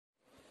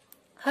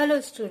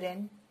Hello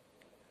student,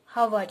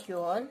 how are you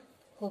all?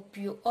 Hope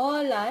you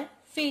all are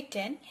fit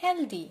and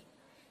healthy.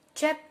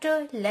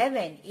 Chapter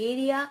 11,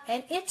 Area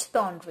and its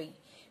Boundary.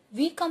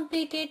 We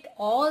completed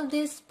all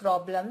these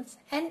problems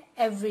and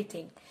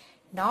everything.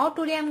 Now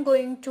today I am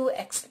going to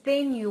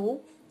explain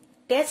you,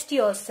 test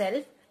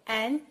yourself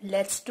and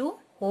let's do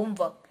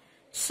homework.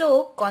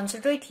 So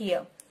concentrate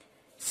here.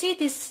 See,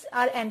 these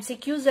are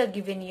MCQs are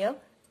given here.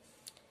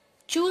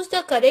 Choose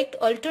the correct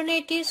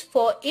alternatives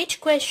for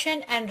each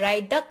question and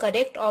write the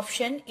correct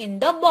option in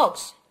the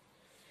box.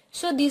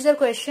 So these are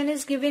question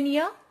is given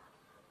here.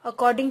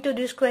 According to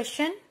this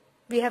question,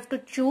 we have to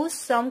choose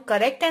some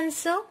correct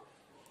answer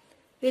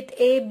with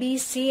A, B,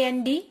 C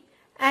and D,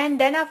 and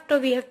then after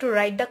we have to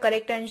write the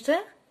correct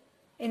answer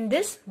in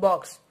this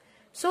box.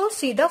 So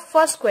see the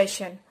first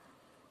question.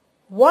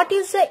 What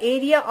is the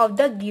area of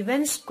the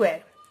given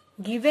square?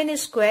 Given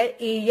square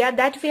area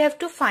that we have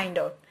to find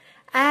out.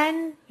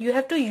 And you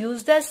have to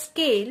use the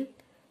scale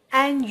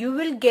and you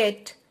will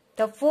get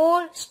the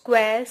 4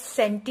 square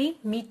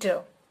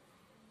centimeter.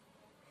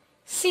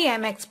 See, I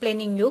am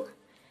explaining you.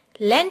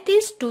 Length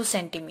is 2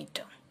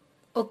 centimeter.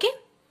 Okay.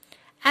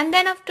 And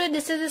then after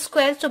this is a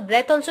square, so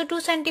breadth also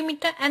 2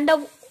 centimeter and the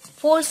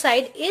 4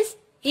 side is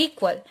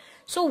equal.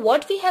 So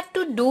what we have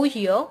to do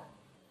here,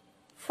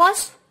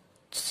 first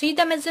see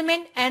the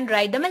measurement and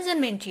write the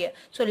measurement here.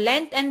 So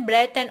length and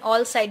breadth and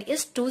all side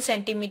is 2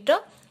 centimeter.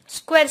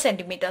 Square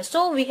centimeter.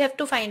 So we have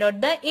to find out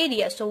the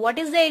area. So what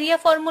is the area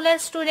formula,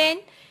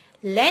 student?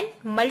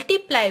 Length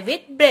multiply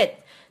with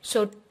breadth.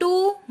 So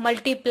 2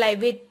 multiply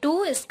with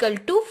 2 is equal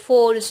to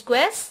 4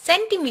 square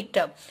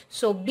centimeter.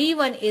 So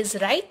B1 is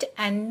right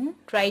and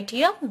write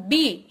here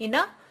B in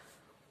a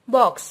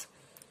box.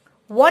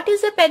 What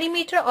is the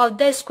perimeter of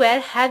the square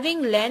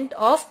having length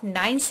of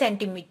 9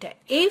 centimeter?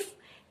 If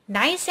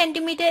 9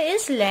 centimeter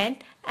is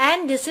length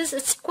and this is a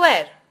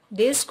square.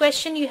 This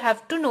question you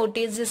have to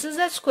notice this is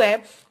a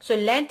square. So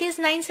length is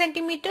 9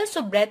 centimeter.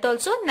 So breadth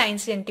also 9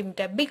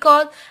 centimeter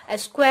because a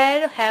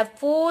square have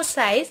 4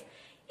 sides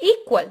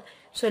equal.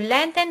 So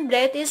length and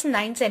breadth is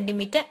 9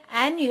 centimeter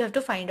and you have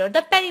to find out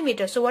the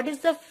perimeter. So what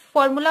is the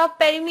formula of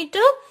perimeter?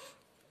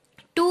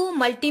 2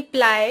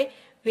 multiply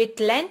with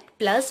length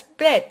plus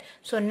breadth.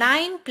 So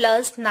 9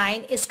 plus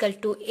 9 is equal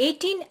to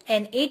 18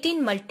 and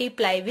 18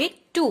 multiply with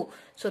 2.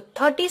 So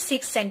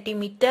 36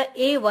 centimeter.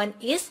 A1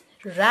 is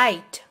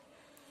right.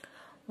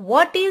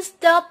 What is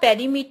the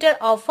perimeter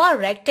of a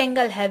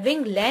rectangle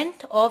having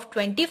length of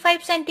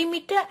 25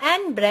 centimeter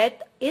and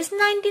breadth is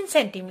 19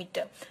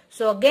 centimeter?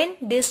 So again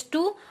these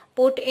two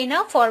put in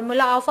a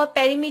formula of a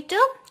perimeter.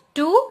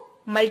 2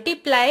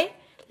 multiply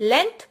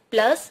length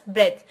plus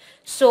breadth.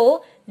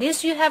 So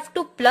this you have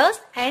to plus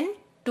and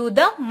to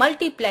the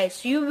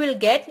multiplies. You will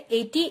get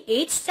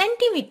 88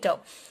 centimeter.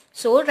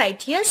 So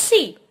write here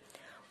C.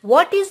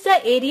 What is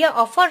the area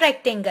of a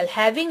rectangle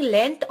having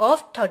length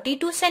of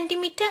 32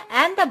 centimeter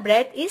and the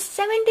breadth is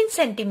 17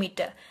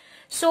 centimeter?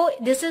 So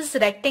this is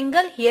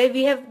rectangle. Here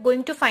we have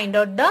going to find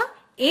out the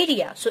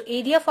area. So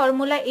area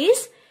formula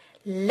is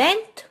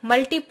length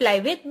multiply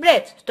with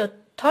breadth. So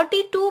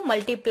 32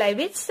 multiply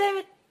with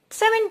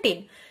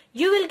 17.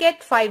 You will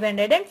get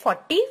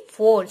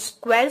 544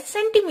 square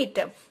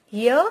centimeter.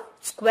 Here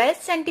square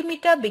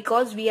centimeter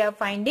because we are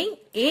finding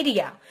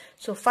area.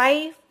 So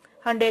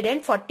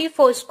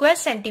 544 square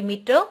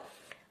centimeter.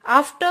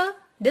 After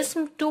this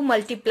to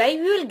multiply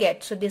we will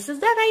get. So this is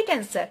the right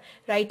answer.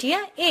 Right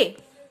here A.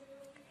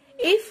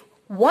 If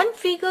one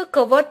figure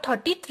covered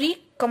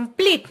 33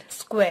 complete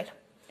square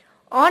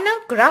on a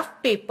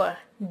graph paper,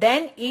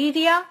 then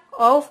area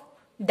of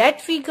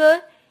that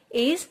figure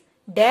is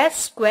dash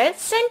square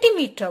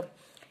centimeter.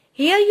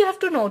 Here you have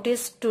to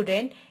notice,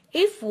 student,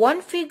 if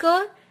one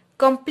figure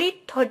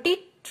complete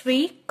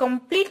 33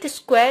 complete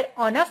square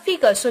on a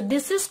figure. So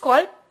this is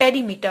called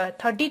perimeter.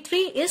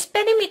 33 is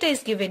perimeter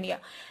is given here.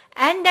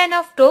 And then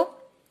after,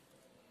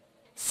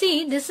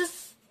 see this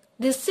is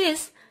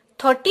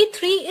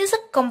 33 is a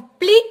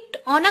complete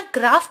on a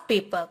graph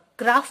paper.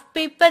 Graph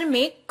paper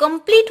में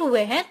complete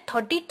हुए हैं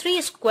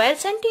 33 square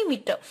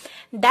centimetre.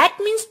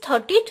 That means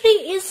 33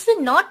 is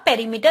not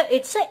perimeter,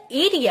 it's a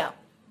area.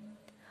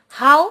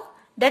 How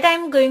that I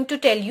am going to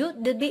tell you,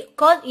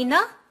 because in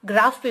a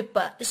graph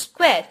paper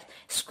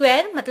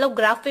square मतलब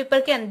graph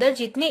paper के अंदर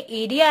जितने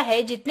area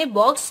है, जितने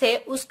box है,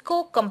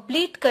 उसको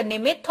कंप्लीट करने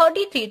में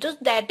 33, तो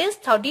that is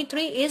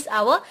 33 is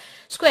our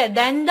square.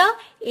 Then the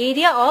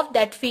area of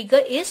that figure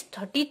is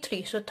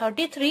 33. So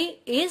 33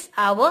 is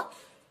our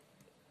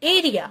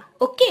area.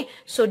 Okay,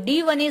 so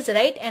D1 is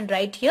right and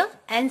write here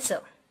answer.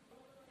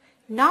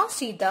 Now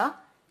see the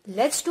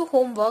let's do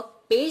homework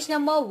page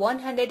number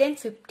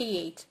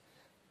 158.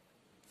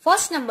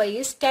 First number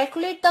is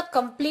calculate the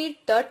complete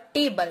the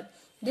table.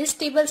 This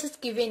table is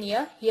given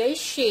here. Here is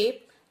shape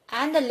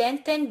and the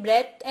length and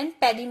breadth and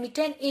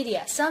perimeter and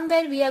area.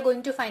 Somewhere we are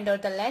going to find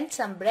out the length,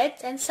 some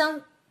breadth and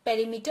some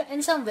perimeter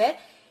and somewhere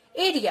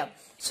area.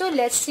 So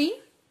let's see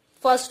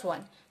first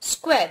one.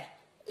 Square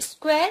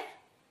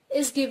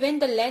is given,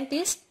 the length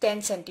is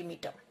 10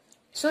 centimeter.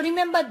 So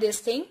remember this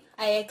thing,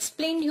 I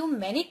explained you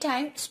many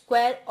times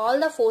square all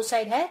the four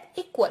sides have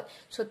equal.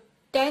 So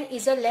 10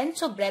 is a length,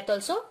 so breadth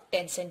also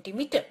 10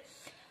 centimeter.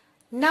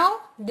 Now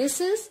this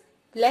is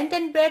length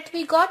and breadth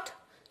we got.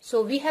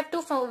 So we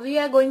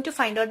are going to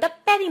find out the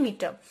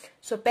perimeter.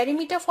 So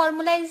perimeter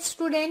formula is,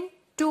 student,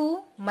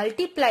 2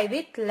 multiply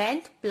with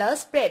length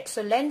plus breadth.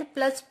 So length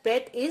plus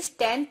breadth is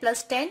 10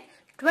 plus 10,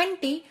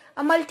 20.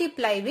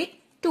 Multiply with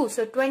 2.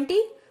 So 20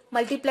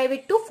 multiply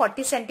with 2,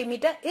 40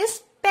 centimeter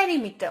is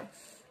perimeter.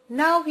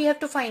 Now we have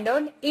to find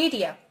out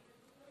area.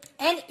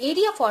 And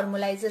area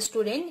formula is, a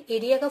student,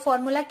 area का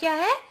formula क्या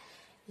है?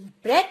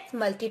 Breadth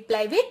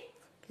multiply with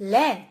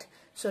length.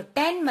 So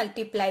 10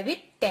 multiply with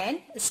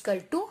 10 is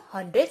equal to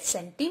 100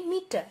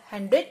 centimeter,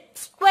 100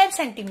 square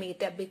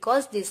centimeter,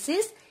 because this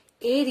is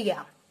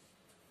area.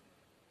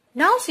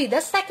 Now see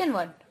the second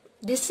one.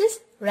 This is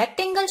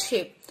rectangle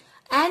shape.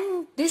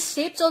 And this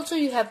shapes also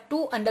you have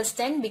to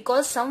understand,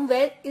 because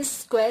somewhere is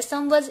square,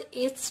 somewhere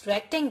is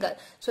rectangle.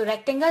 So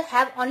rectangle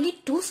have only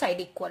two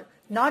sides equal,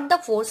 not the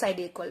four side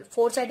equal.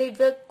 Four side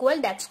equal,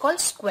 that's called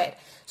square.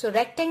 So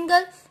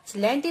rectangle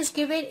length is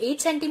given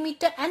 8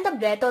 centimeter and the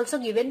breadth also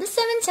given the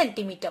 7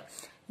 centimeter.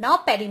 Now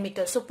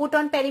perimeter. So put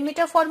on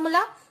perimeter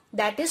formula,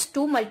 that is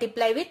 2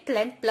 multiply with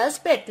length plus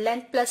breadth.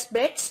 Length plus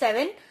breadth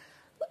 7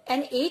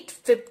 and 8,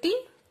 15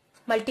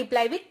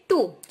 multiply with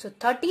 2. So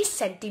 30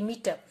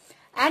 centimeter.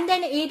 And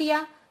then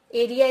area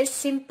is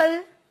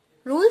simple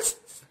rules,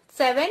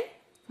 7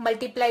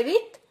 multiply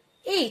with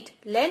 8,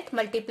 length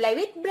multiply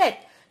with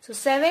breadth. So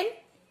 7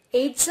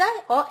 8s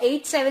are, or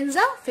 8 7s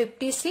are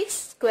 56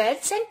 square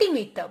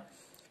centimeter.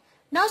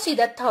 Now see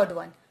the third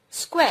one,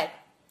 square,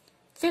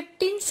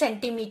 15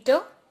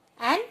 centimeter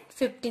and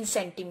 15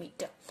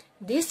 centimeter.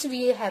 This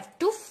we have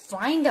to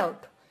find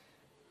out.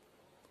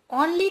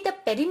 Only the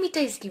perimeter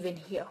is given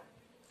here.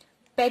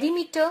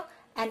 Perimeter.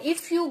 And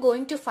if you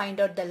going to find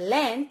out the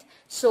length,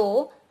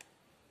 so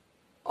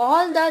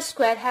all the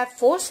square have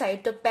four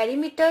sides, the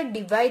perimeter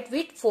divide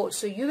with 4.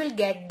 So you will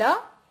get the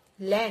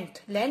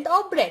length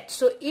or breadth.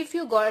 So if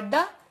you got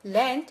the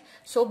length,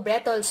 so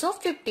breadth also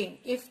 15.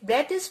 If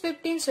breadth is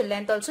 15, so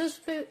length also is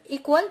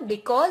equal,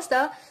 because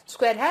the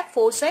square have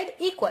four sides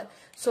equal.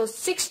 So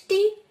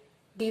 60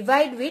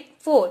 divide with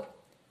 4.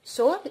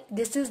 So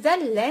this is the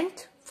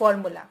length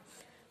formula.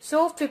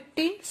 So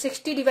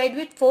 60 divide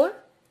with 4.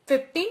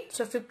 15,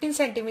 so 15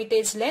 centimeter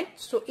is length,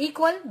 so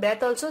equal,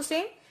 breadth also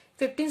same,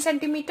 15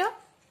 centimeter.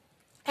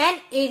 And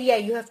area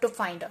you have to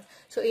find out.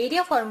 So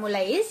area formula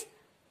is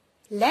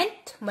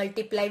length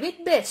multiply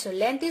with breadth. So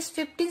length is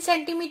 15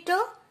 centimeter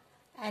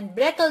and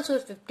breadth also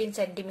 15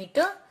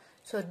 centimeter.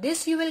 So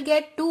this you will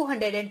get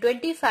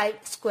 225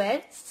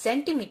 square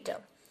centimeter.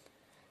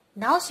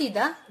 Now see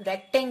the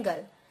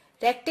rectangle.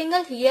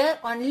 Rectangle, here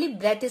only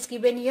breadth is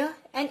given here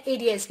and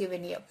area is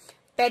given here.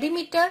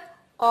 Perimeter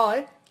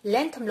और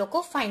length हम लोग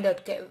को find out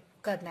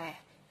करना है.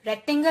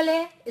 Rectangle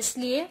है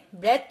इसलिए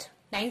breath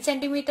 9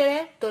 centimetre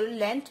है, तो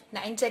लेंथ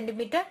 9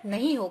 सेंटीमीटर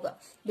नहीं होगा,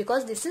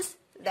 because this is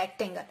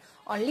rectangle.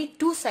 Only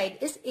to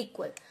side is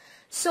equal.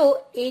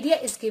 So area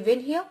is given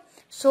here.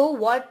 So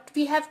what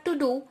we have to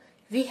do,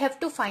 we have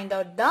to find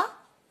out the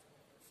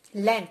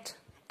length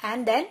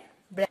and then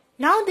breath.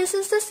 Now this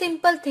is the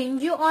simple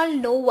thing. You all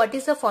know what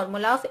is the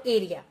formula of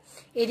area.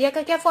 Area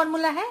का क्या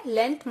formula है?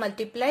 Length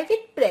multiply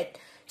with breath.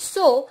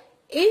 So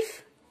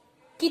if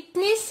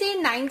कितने से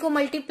 9 को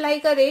multiply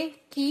करें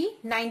कि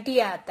 90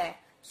 आता है.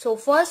 So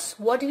first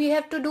what we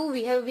have to do,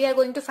 we are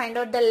going to find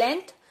out the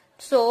length.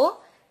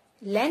 So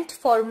length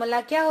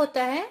formula क्या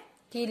होता है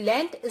कि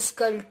length is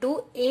equal to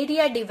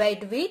area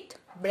divide with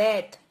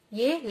breath.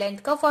 ये लेंथ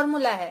का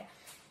फॉर्मूला है,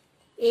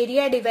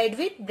 area divide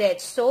with breath.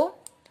 So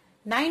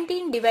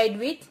 19 divide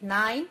with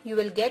 9 you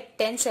will get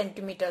 10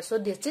 centimeter.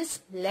 So this is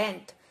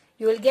length.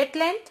 You will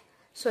get length.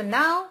 So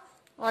now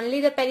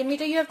only the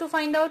perimeter you have to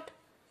find out.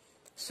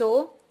 So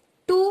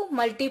 2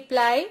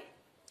 multiply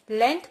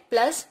length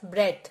plus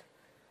breadth.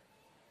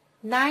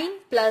 9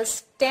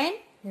 plus 10,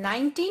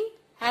 19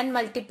 and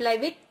multiply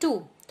with 2,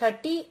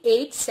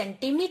 38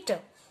 centimeter.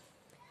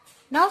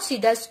 Now see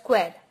the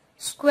square.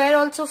 Square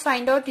also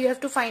find out, you have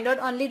to find out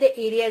only the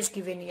area is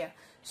given here.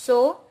 So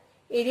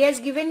area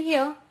is given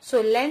here.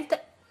 So length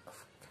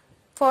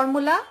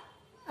formula,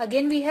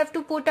 again we have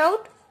to put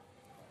out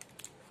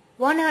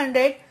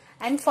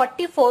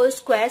 144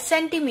 square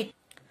centimeter.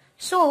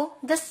 So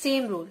the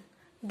same rule,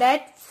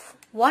 that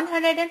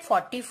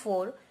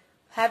 144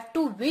 have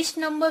to, which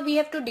number we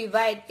have to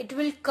divide, it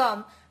will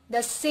come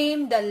the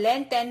same, the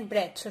length and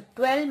breadth. So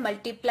 12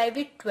 multiply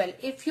with 12.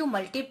 If you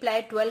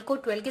multiply 12 को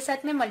 12 के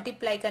साथ में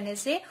multiply करने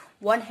से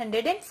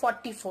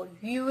 144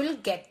 you will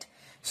get.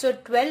 So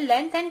 12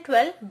 length and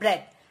 12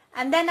 breadth.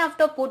 And then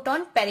after put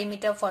on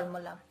perimeter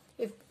formula.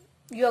 If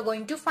you are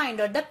going to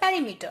find out the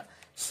perimeter.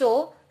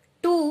 So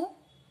 2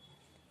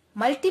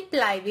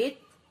 multiply with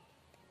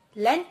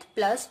length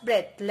plus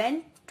breadth.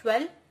 Length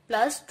 12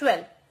 plus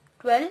 12.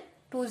 12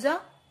 2s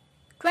are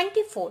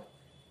 24.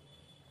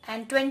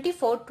 And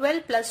 24,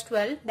 12 plus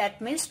 12,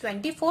 that means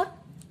 24.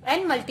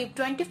 And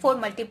 24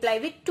 multiply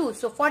with 2.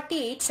 So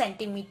 48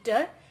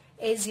 centimeter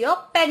is your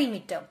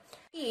perimeter.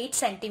 8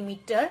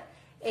 centimeter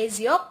is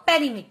your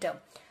perimeter.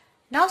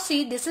 Now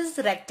see, this is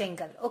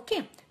rectangle.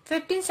 Okay,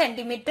 15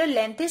 centimeter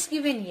length is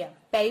given here.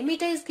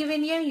 Perimeter is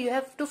given here. You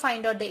have to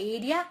find out the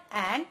area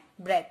and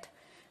breadth.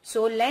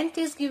 So length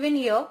is given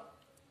here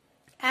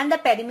and the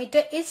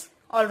perimeter is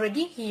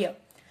already here.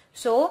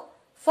 So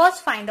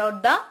first find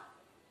out the,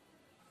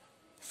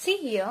 see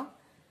here,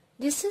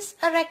 this is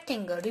a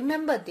rectangle.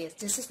 Remember this.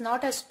 This is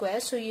not a square.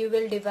 So you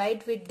will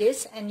divide with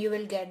this and you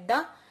will get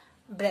the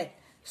breadth.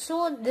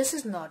 So this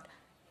is not.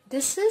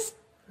 This is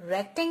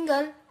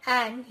rectangle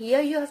and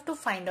here you have to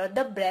find out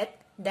the breadth,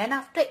 then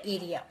after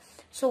area.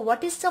 So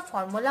what is the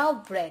formula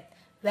of breadth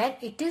when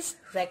it is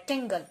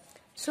rectangle?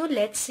 So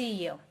let's see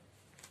here.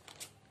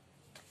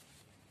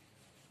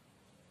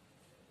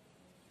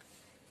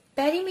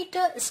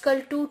 Perimeter is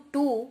equal to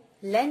 2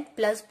 length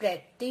plus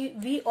breadth.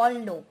 We all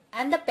know.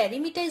 And the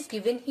perimeter is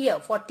given here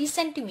 40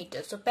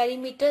 centimeters. So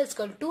perimeter is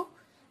equal to,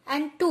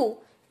 and 2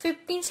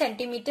 15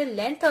 centimeter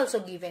length also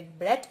given.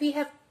 Breadth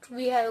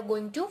we are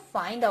going to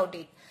find out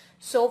it.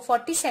 So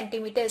 40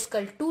 centimeter is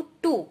equal to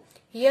 2.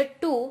 Here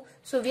 2.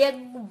 So we are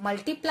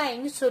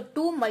multiplying. So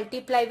 2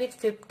 multiply with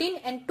 15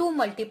 and 2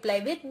 multiply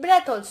with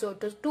breadth also.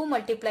 So 2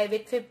 multiply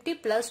with 50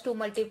 plus 2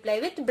 multiply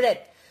with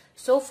breadth.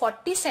 So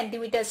 40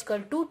 centimeter is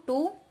equal to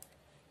 2.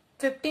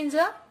 15 is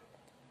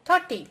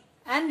 30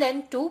 and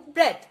then 2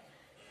 breadth.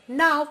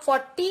 Now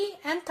 40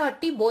 and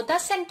 30 both are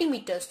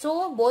centimeters.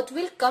 So both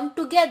will come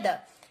together.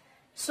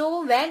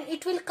 So when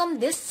it will come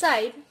this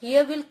side,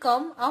 here will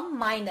come a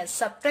minus,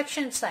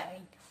 subtraction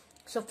sign.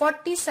 So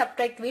 40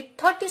 subtract with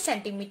 30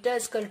 centimeter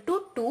is equal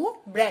to 2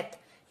 breadth.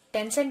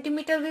 10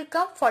 centimeter will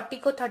come. 40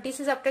 को 30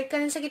 से subtract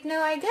करने से कितने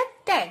आएगा?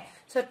 10.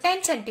 So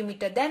 10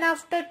 centimeter. Then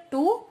after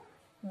 2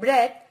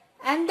 breadth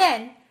and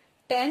then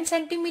 10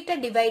 centimeter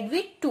divide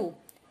with 2.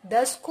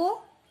 10 को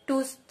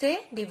 2 से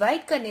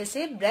divide करने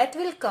से breadth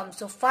will come.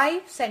 So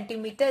 5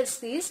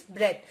 centimeters is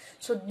breadth.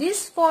 So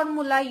this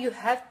formula you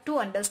have to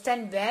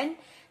understand when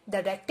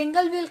the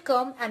rectangle will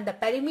come and the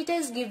perimeter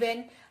is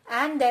given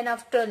and then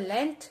after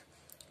length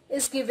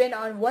is given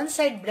on one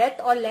side,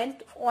 breadth or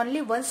length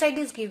only one side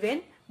is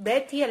given.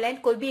 Breadth या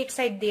length कोई भी एक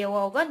side दिया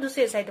हुआ होगा,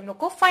 दूसरे side हम लोग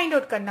को फाइंड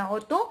आउट करना हो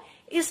तो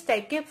इस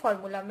टाइप के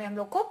फॉर्मूला में हम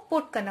लोग को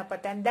पुट करना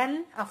पड़ता है.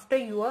 Then after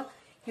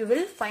you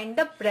will find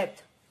the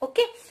breadth.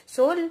 Okay,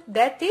 so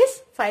breadth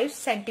is 5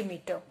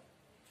 centimeter.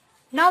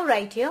 Now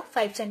write here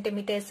 5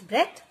 centimeter is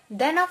breadth.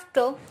 Then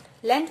after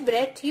length,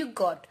 breadth you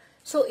got.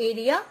 So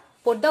area,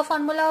 put the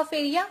formula of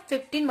area.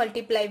 15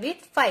 multiply with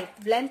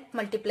 5, length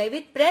multiply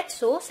with breadth.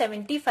 So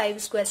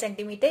 75 square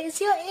centimeter is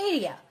your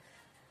area.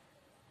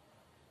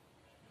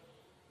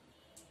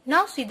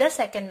 Now see the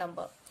second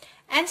number.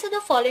 Answer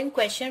the following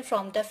question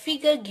from the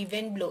figure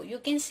given below. You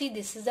can see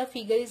this is the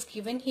figure is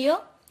given here.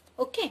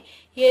 Okay,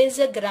 here is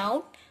a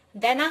ground.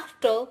 Then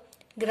after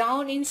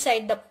ground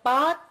inside the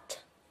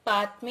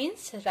path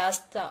means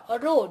rasta or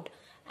road.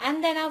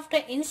 And then after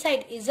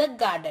inside is a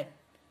garden.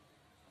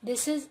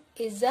 This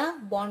is a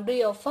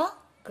boundary of a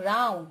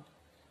ground.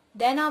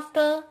 Then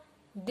after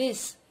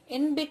this,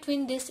 in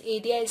between this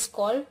area is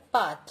called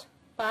path.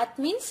 Path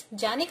means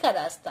जाने का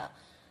रास्ता.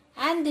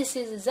 And this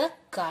is a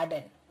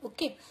garden.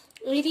 Okay.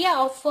 Area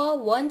of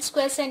 1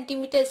 square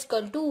centimeter is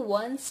equal to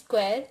 1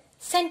 square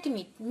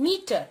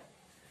centimeter.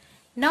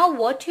 Now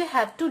what you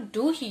have to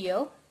do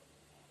here,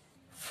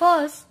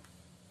 first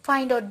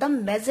find out the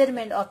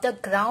measurement of the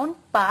ground,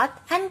 path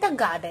and the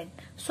garden.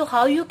 So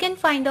how you can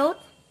find out?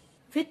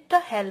 With the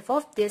help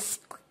of this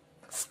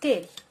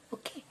scale.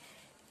 Okay,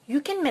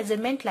 you can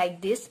measurement like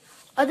this.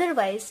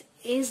 Otherwise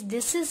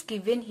this is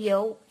given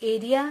here,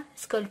 area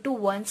is equal to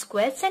 1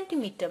 square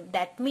centimeter.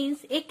 That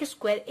means 1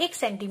 square 1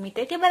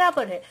 centimeter के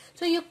बराबर है.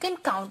 So you can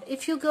count.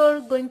 If you are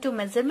going to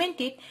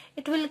measurement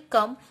it will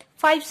come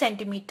 5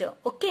 centimeter.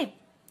 Okay.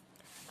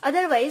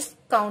 Otherwise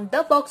count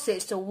the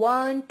boxes. So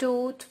 1,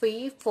 2,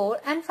 3, 4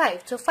 and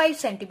 5. So 5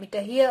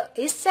 centimeter. Here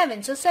is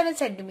 7. So 7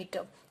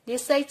 centimeter.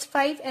 This side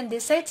 5 and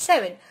this side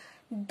 7.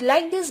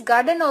 Like this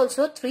garden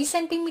also 3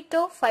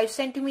 centimeter, 5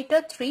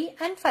 centimeter, 3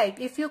 and 5.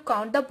 If you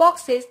count the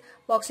boxes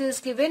is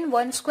given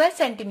 1 square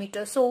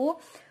centimeter. So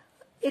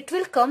it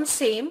will come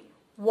same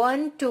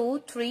 1,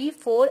 2, 3,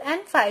 4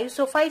 and 5.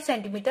 So 5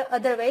 centimeter.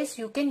 Otherwise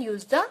you can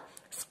use the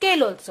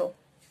scale also.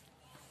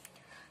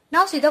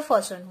 Now see the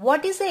first one.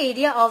 What is the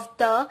area of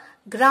the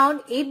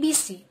ground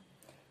ABC?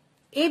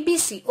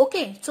 ABC.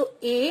 Okay. So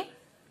A,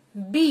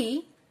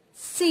 B,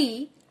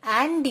 C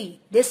and D.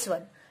 This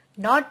one.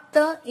 Not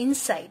the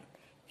inside.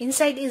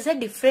 Inside is a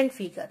different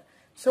figure.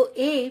 So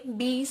A,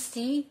 B,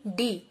 C,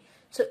 D.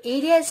 So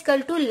area is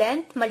equal to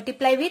length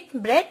multiply with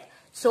breadth.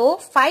 So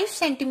 5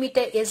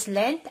 centimeter is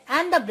length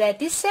and the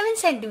breadth is 7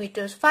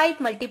 centimeters. 5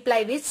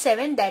 multiply with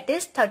 7, that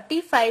is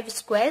 35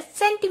 square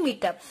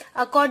centimeter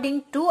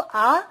according to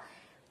our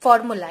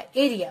formula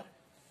area.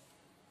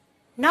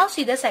 Now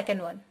see the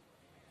second one.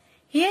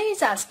 Here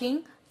is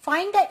asking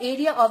find the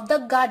area of the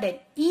garden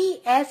E,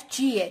 F,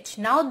 G, H.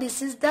 Now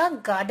this is the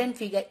garden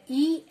figure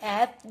E,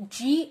 F,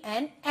 G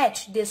and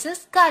H. This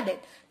is garden.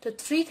 So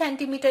 3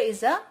 centimeter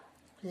is a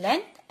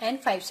length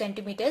and 5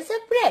 centimeter is a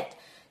breadth.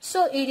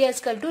 So area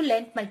is equal to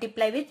length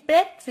multiply with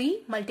breadth,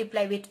 3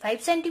 multiply with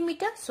 5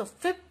 centimeter, so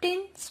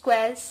 15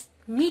 square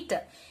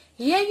meter.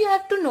 Here you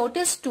have to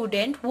notice,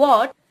 student,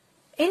 what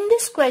in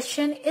this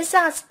question is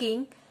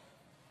asking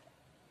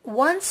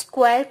 1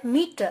 square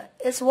meter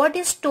is what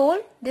is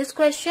told. This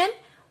question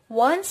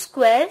 1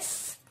 square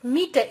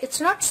meter,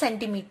 it's not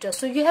centimeter,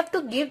 so you have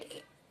to give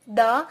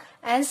the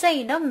answer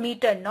in a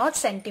meter, not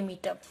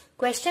centimeter.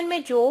 Question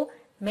में जो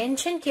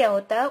mention किया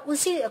होता है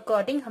उसी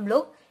according हम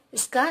लोग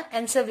इसका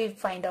answer भी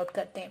फाइंड आउट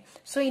करते हैं.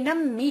 सो इन अ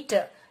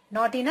metre,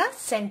 not in a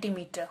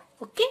centimetre.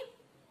 Okay,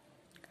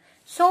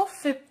 so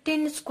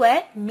 15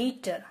 square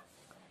metre.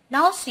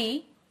 Now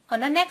see on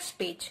the next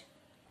page.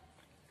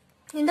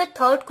 In the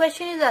third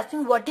question is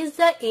asking what is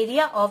the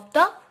area of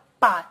the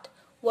path.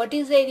 What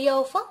is the area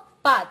of a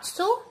path?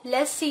 So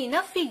let's see in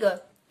a figure.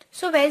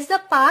 So where is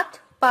the path?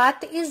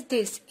 Path is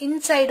this,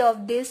 inside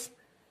of this,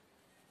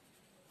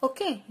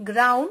 okay,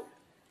 ground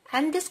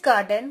and this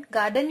garden.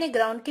 Garden ने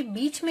ground के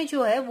बीच में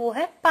जो है वो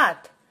है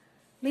path,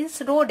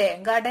 means road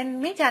है garden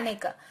में जाने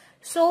का.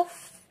 So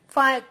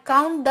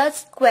count the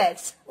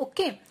squares.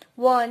 Okay,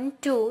 1,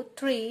 2,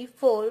 3,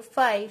 4,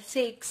 5,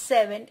 6,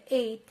 7,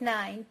 8,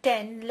 9,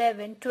 10,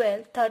 11,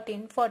 12,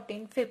 13,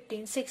 14,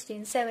 15,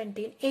 16,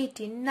 17,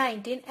 18,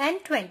 19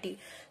 and 20.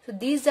 So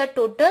these are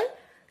total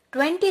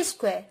 20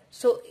 square.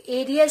 So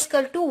area is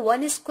equal to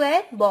 1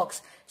 square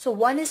box. So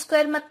 1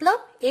 square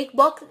मतलब एक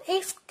box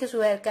एक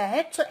square का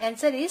है. So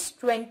answer is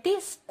 20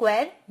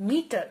 square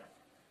meter.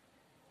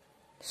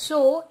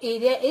 So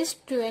area is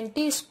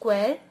 20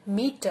 square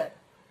meter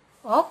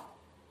of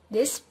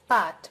this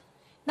path.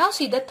 Now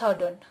see the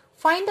third one.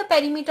 Find the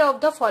perimeter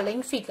of the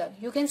following figure.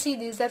 You can see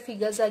these are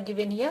figures are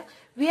given here.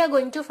 We are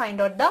going to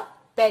find out the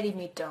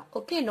perimeter.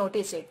 Okay,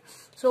 notice it.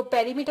 So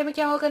perimeter में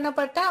क्या करना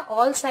पड़ता है?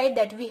 All side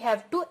that we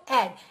have to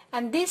add.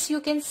 And this you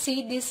can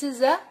see this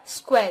is a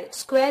square.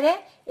 Square है,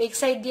 एक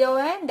side दिया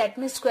हुआ है. That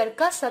means square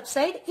का सब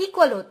side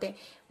equal होते हैं.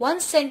 1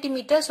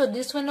 centimeter. So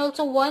this one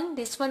also 1.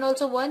 This one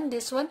also 1.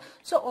 This one.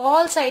 So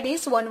all side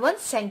is 1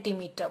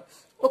 centimeter.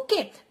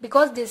 Okay,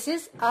 because this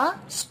is a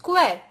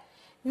square.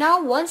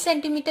 Now 1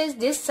 centimeter is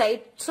this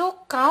side, so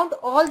count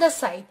all the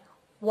side.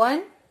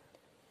 1,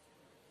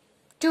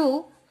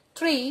 2,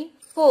 3,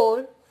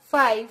 4,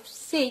 5,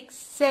 6,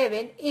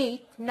 7,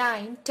 8,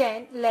 9,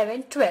 10,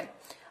 11, 12.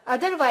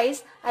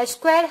 Otherwise, a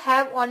square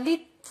have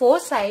only 4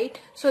 sides,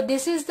 so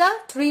this is the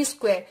 3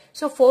 square.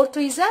 So 4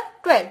 3s are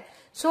 12.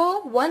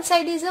 So one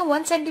side is a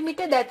 1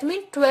 centimeter, that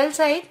means 12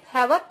 sides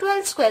have a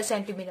 12 square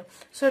centimeter.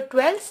 So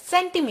 12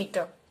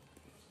 centimeter.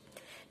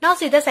 Now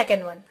see the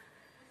second one.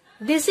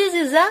 This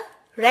is a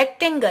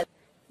rectangle.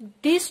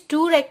 These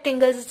two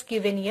rectangles is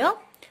given here.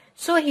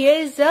 So here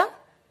is the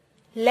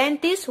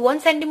length is 1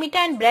 centimeter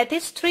and breadth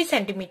is 3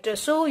 centimeter.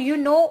 So you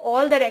know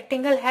all the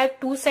rectangle have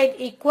two sides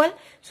equal.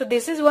 So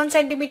this is 1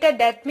 centimeter.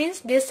 That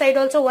means this side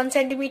also 1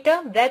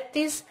 centimeter. Breadth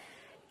is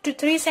to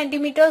 3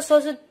 centimeters.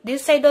 So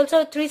this side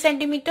also 3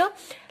 centimeter.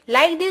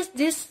 Like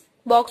this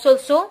box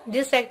also,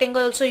 this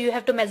rectangle also you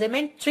have to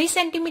measurement 3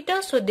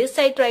 centimeters. So this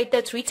side write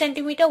the 3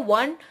 centimeter,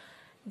 1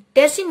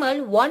 decimal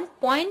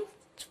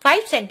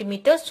 1.5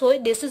 centimeters. So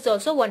this is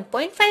also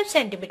 1.5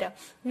 centimeter.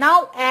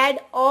 Now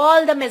add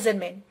all the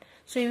measurement.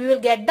 So you will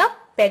get the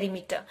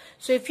perimeter.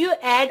 So if you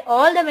add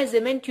all the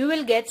measurement, you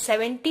will get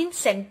 17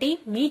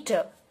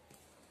 centimeter.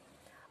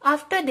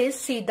 After this,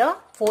 see the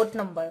fourth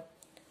number.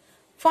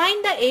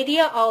 Find the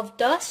area of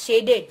the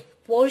shaded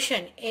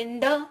portion in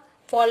the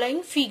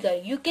following figure.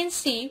 You can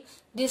see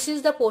this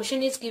is the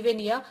portion is given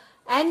here,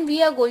 and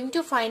we are going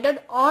to find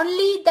out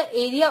only the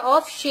area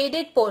of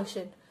shaded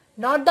portion,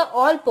 not the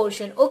all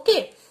portion.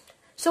 Okay.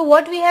 So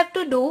what we have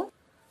to do?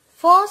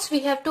 First we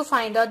have to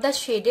find out the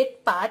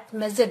shaded part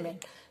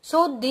measurement.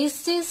 So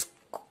this is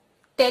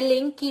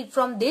telling कि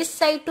from this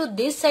side to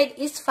this side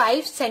is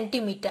 5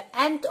 centimeter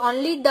and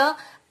only the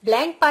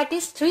blank part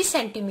is 3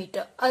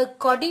 centimeter.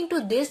 According to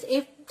this,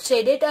 if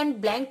shaded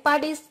and blank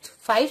part is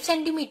 5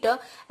 centimeter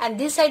and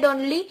this side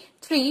only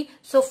 3,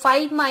 so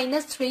 5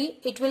 minus 3,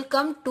 it will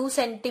come 2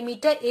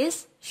 centimeter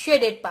is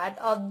shaded part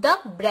of the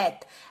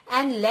breadth,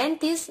 and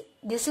length is,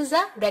 this is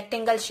a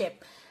rectangle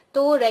shape.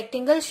 So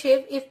rectangle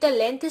shape, if the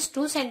length is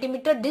 2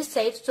 centimeter this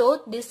side,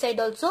 so this side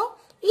also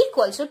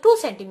equal, so 2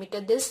 centimeter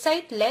this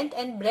side, length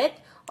and breadth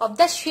of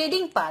the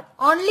shading part,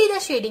 only the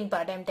shading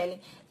part I am telling,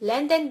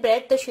 length and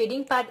breadth, the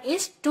shading part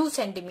is 2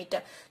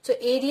 centimeter. So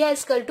area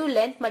is equal to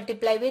length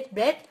multiply with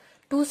breadth,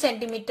 2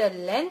 centimeter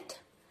length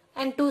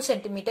and 2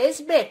 centimeter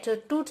is breadth. So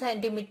 2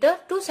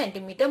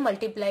 centimeter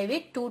multiply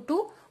with 2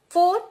 to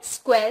 4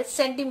 square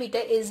centimeter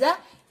is the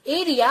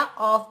area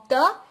of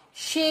the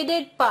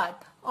shaded part,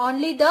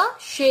 only the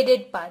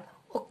shaded part.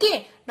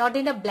 Okay, not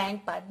in a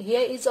blank part.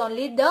 Here is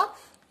only the,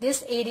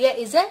 this area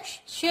is a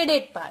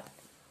shaded part.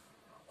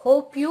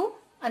 Hope you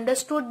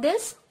understood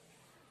this.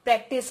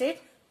 Practice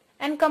it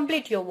and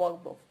complete your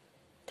workbook.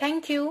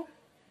 Thank you.